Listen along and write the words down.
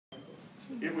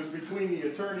it was between the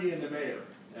attorney and the mayor.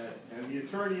 And the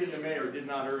attorney and the mayor did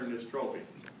not earn this trophy.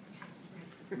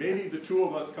 Maybe the two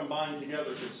of us combined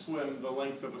together could swim the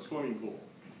length of a swimming pool.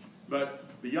 But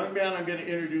the young man I'm going to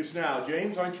introduce now,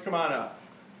 James, why don't you come on up?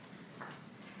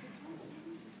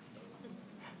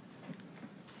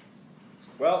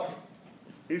 Well,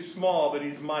 he's small, but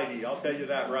he's mighty. I'll tell you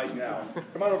that right now.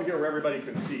 Come on over here where everybody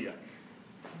can see you.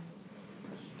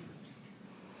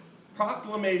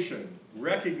 Proclamation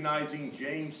recognizing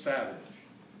James Savage.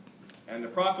 And the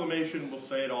proclamation will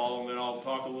say it all, and then I'll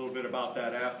talk a little bit about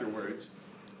that afterwards.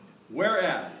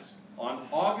 Whereas, on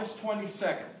August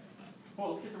 22nd,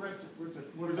 oh, let's get the rest of,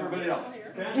 where's everybody else?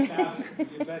 Fantastic.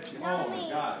 Oh my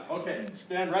God. Okay,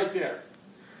 stand right there.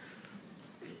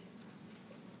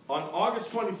 On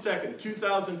August 22nd,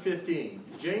 2015,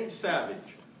 James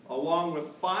Savage, along with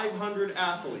 500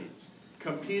 athletes,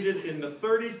 competed in the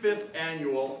 35th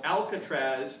annual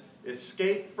Alcatraz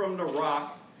Escape from the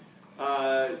Rock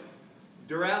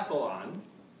duathlon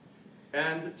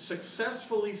and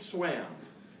successfully swam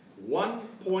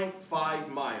 1.5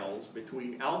 miles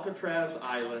between Alcatraz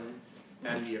Island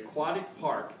and the aquatic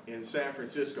park in San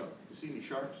Francisco. You see any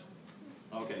sharks?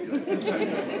 Okay, good.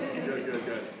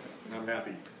 Good. I'm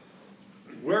happy.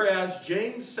 Whereas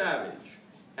James Savage,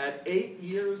 at 8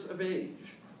 years of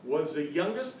age, was the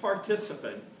youngest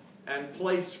participant and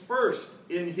placed first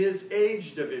in his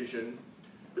age division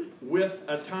with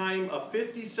a time of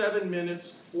 57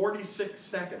 minutes, 46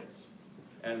 seconds.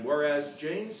 And whereas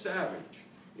James Savage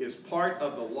is part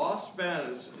of the Los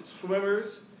Banos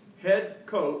swimmers, head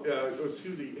coached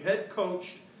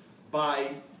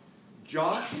by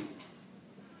Josh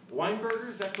Weinberger,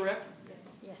 is that correct?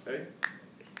 Yes. Okay.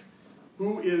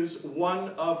 Who is one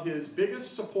of his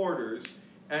biggest supporters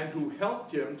and who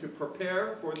helped him to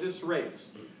prepare for this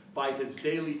race by his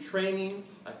daily training,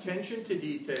 attention to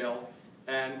detail,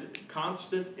 and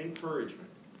constant encouragement.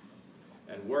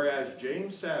 And whereas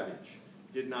James Savage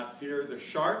did not fear the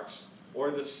sharks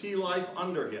or the sea life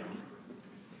under him,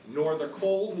 nor the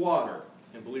cold water,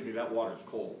 and believe me, that water's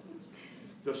cold,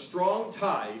 the strong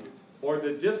tide, or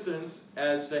the distance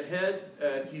as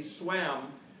he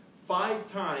swam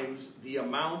 5 times the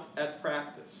amount at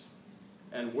practice.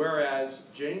 And whereas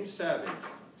James Savage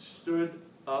stood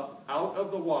up out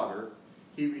of the water,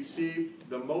 he received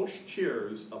the most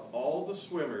cheers of all the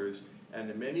swimmers and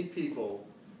the many people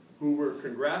who were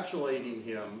congratulating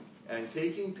him and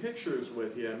taking pictures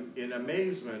with him in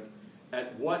amazement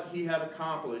at what he had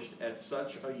accomplished at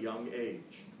such a young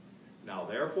age. Now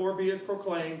therefore be it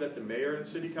proclaimed that the mayor and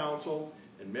city council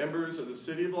and members of the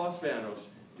city of Los Banos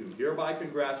do hereby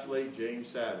congratulate James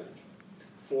Savage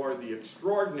for the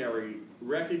extraordinary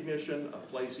recognition of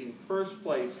placing first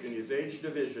place in his age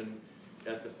division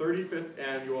at the 35th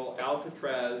annual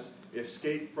Alcatraz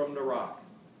Escape from the Rock,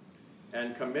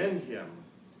 and commend him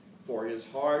for his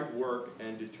hard work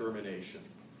and determination.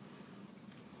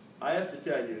 I have to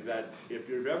tell you that if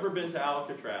you've ever been to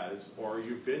Alcatraz or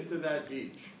you've been to that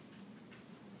beach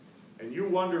and you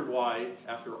wondered why,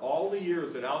 after all the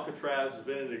years that Alcatraz has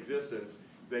been in existence,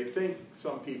 they think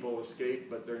some people escaped,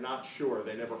 but they're not sure.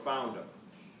 They never found them.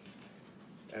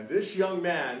 And this young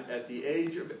man, at the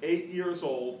age of 8 years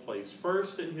old, placed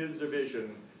first in his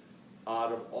division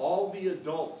out of all the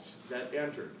adults that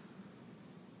entered.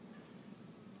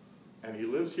 And he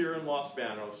lives here in Los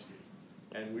Banos,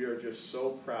 and we are just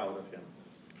so proud of him.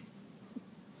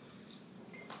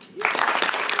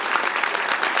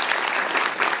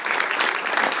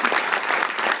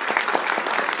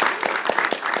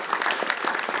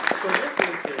 So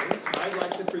therefore, James, I'd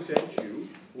like to present you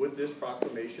with this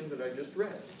proclamation that I just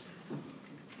read.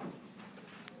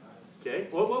 Okay?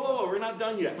 Whoa, we're not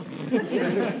done yet.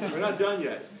 We're not done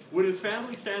yet. Would his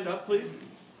family stand up, please?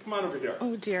 Come on over here.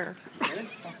 Oh, dear. Okay?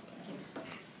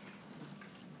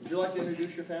 Would you like to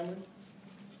introduce your family?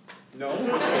 No?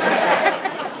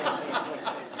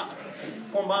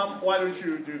 Well, Mom, why don't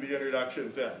you do the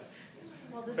introductions then?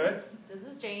 Well, this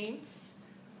is James,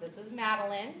 this is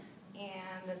Madeline,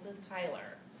 and this is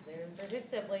Tyler. Those are his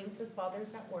siblings. His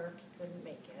father's at work. He couldn't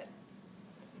make it.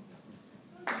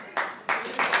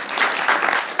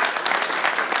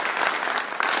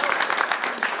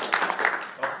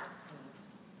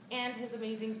 And his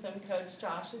amazing swim coach,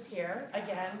 Josh, is here.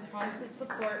 Again, constant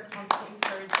support, constant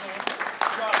encouragement.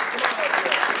 Josh, come on up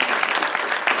here.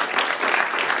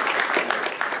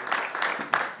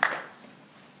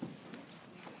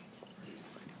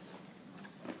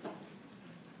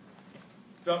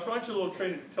 Josh, why don't you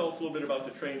tell us a little bit about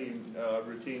the training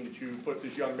routine that you put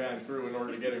this young man through in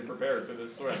order to get him prepared for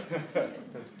this swim?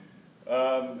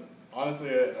 Honestly,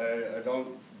 I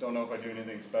don't know if I do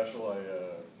anything special. I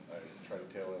try to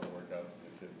tailor the workouts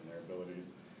to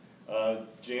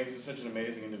James is such an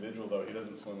amazing individual, though. He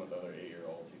doesn't swim with other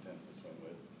 8-year-olds. He tends to swim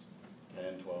with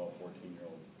 10, 12,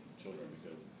 14-year-old children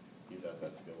because he's at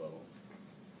that skill level.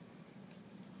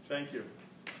 Thank you.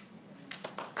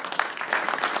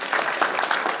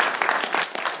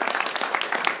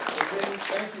 James,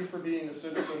 thank you for being a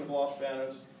citizen of Los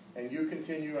Banos, and you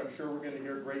continue. I'm sure we're going to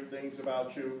hear great things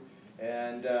about you.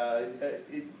 And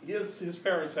his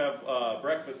parents have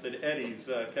breakfast at Eddie's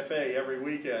Cafe every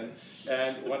weekend,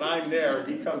 and when I'm there,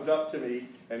 he comes up to me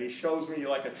and he shows me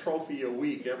like a trophy a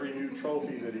week, every new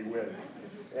trophy that he wins.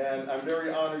 And I'm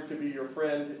very honored to be your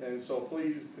friend, and so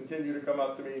please continue to come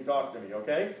up to me and talk to me,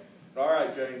 okay? All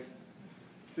right, James.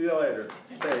 See you later.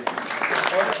 Okay.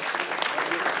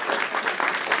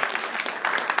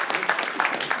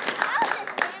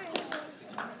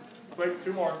 Wait,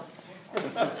 2 more.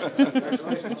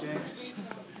 Congratulations, James.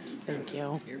 Thank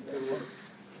you.